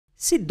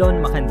Si Don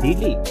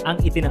Macandili ang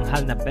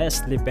itinanghal na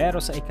best libero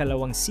sa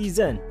ikalawang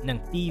season ng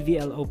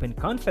PVL Open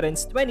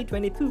Conference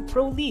 2022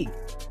 Pro League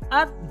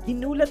at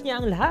ginulat niya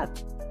ang lahat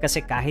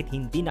kasi kahit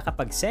hindi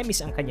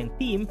nakapag-semis ang kanyang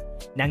team,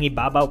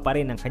 nangibabaw pa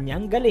rin ang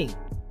kanyang galing.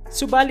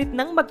 Subalit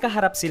nang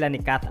magkaharap sila ni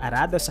Kath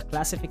Arado sa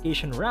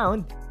classification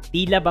round,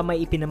 tila ba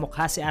may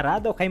ipinamukha si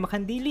Arado kay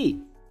Macandili?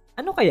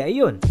 Ano kaya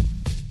iyon?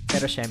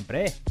 Pero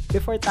syempre,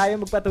 before tayo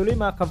magpatuloy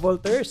mga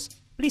ka-Volters,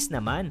 please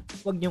naman,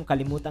 huwag niyong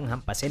kalimutang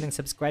hampasin ang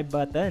subscribe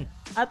button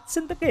at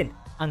sundukin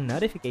ang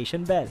notification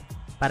bell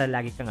para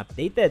lagi kang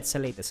updated sa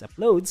latest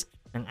uploads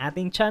ng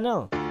ating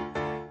channel.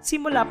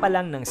 Simula pa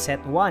lang ng set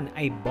 1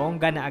 ay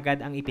bongga na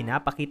agad ang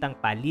ipinapakitang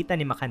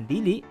palitan ni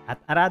Macandili at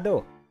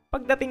Arado.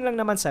 Pagdating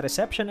lang naman sa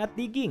reception at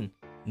digging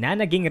na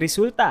naging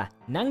resulta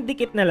ng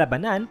dikit na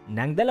labanan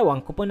ng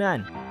dalawang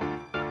kupunan.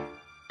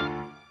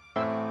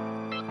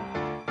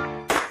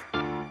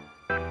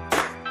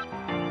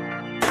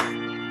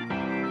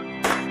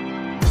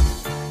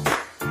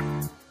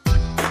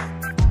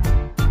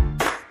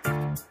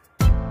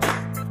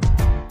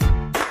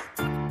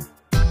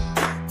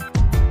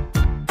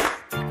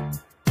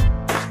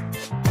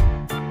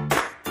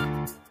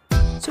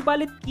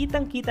 Subalit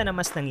kitang-kita na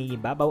mas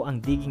nangingibabaw ang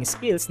digging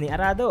skills ni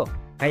Arado,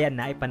 kaya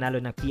naipanalo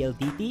ng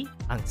PLDT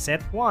ang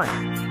set 1.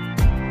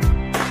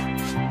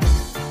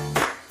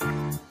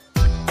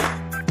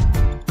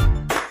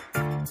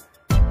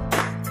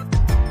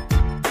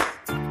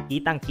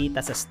 Kitang-kita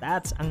sa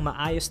stats ang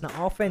maayos na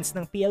offense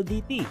ng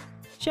PLDT.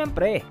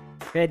 Siyempre,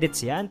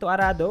 credits yan to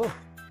Arado.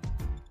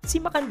 Si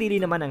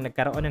Macandili naman ang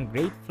nagkaroon ng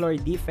great floor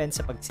defense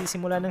sa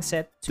pagsisimula ng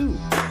set 2.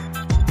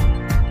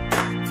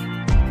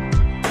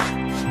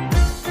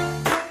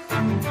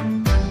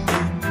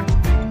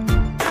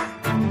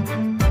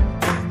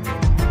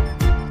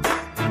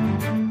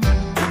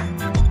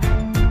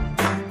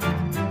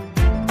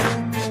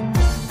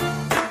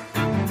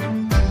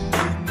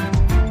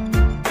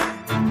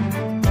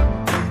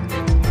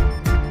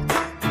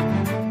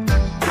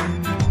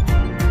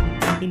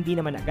 Hindi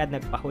naman agad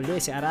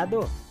nagpahuli si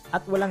Arado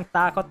at walang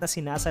takot na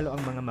sinasalo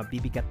ang mga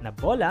mabibigat na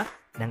bola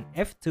ng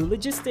F2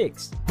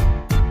 Logistics.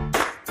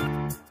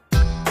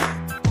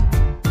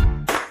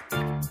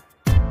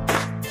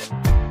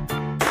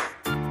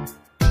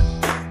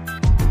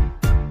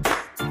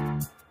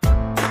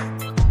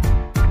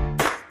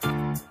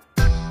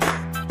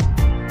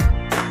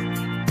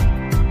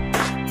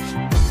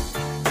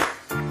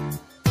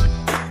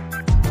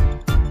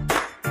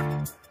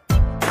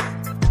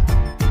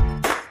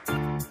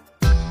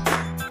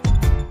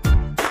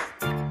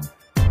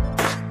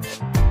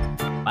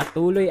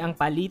 Patuloy ang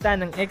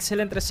palitan ng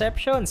excellent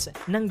receptions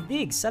ng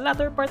digs sa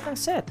latter part ng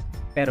set.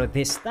 Pero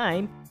this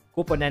time,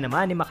 kupunan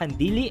naman ni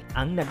Macandili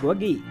ang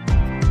nagwagi.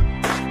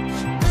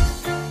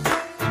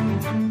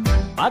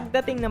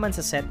 Pagdating naman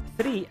sa set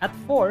 3 at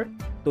 4,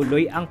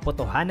 tuloy ang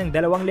potohan ng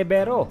dalawang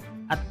libero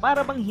at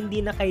para bang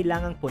hindi na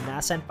kailangang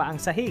punasan pa ang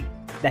sahig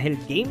dahil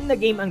game na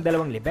game ang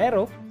dalawang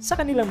libero sa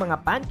kanilang mga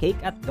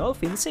pancake at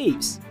dolphin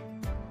saves.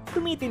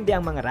 Tumitindi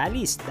ang mga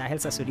rallies dahil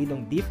sa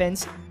solidong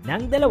defense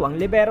ng dalawang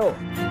libero.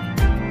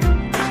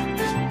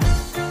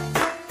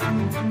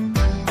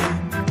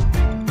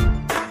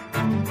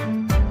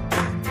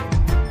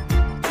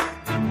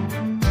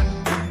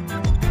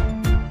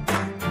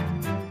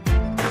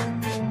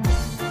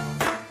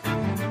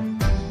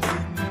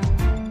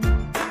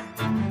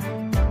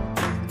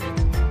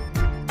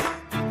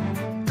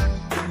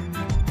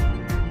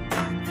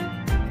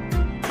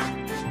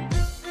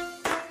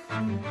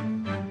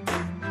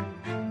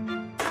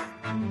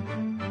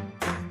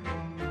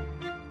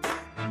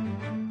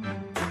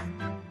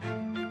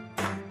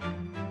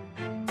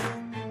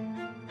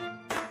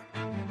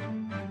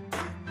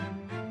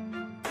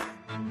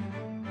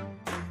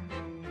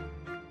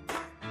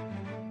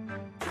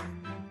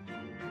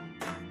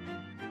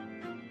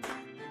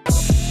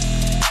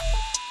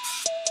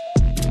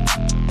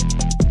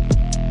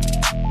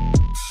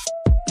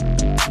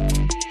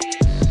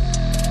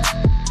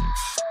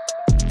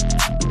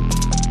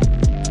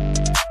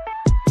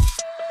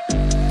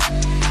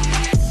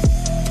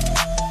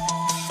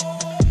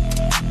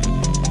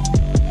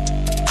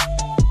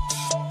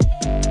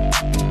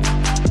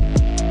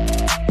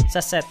 Sa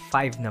set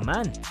 5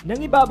 naman,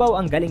 nangibabaw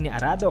ang galing ni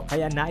Arado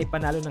kaya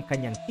naipanalo ng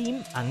kanyang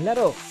team ang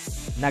laro.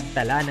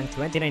 Nagtala ng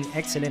 29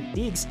 excellent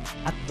digs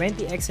at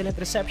 20 excellent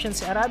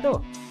receptions si Arado,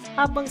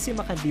 habang si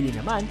Macandili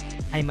naman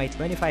ay may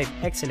 25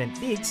 excellent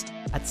digs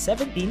at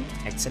 17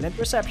 excellent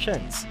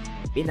receptions.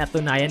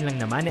 Pinatunayan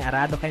lang naman ni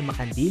Arado kay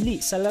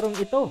Macandili sa larong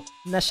ito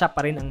na siya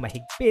pa rin ang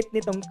mahigpit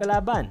nitong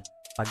kalaban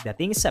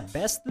pagdating sa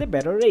best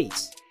libero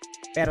race.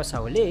 Pero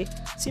sa huli,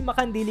 si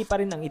Macandili pa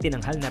rin ang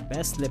itinanghal na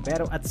best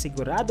libero at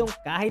siguradong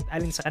kahit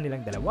alin sa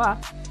kanilang dalawa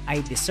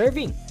ay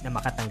deserving na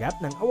makatanggap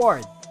ng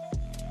award.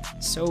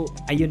 So,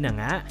 ayun na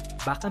nga,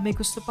 baka may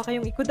gusto pa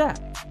kayong ikuda.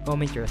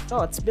 Comment your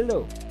thoughts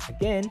below.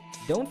 Again,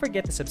 don't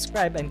forget to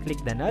subscribe and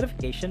click the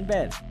notification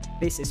bell.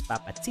 This is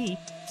Papa T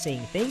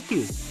saying thank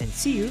you and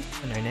see you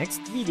on our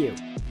next video.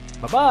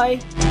 Bye-bye!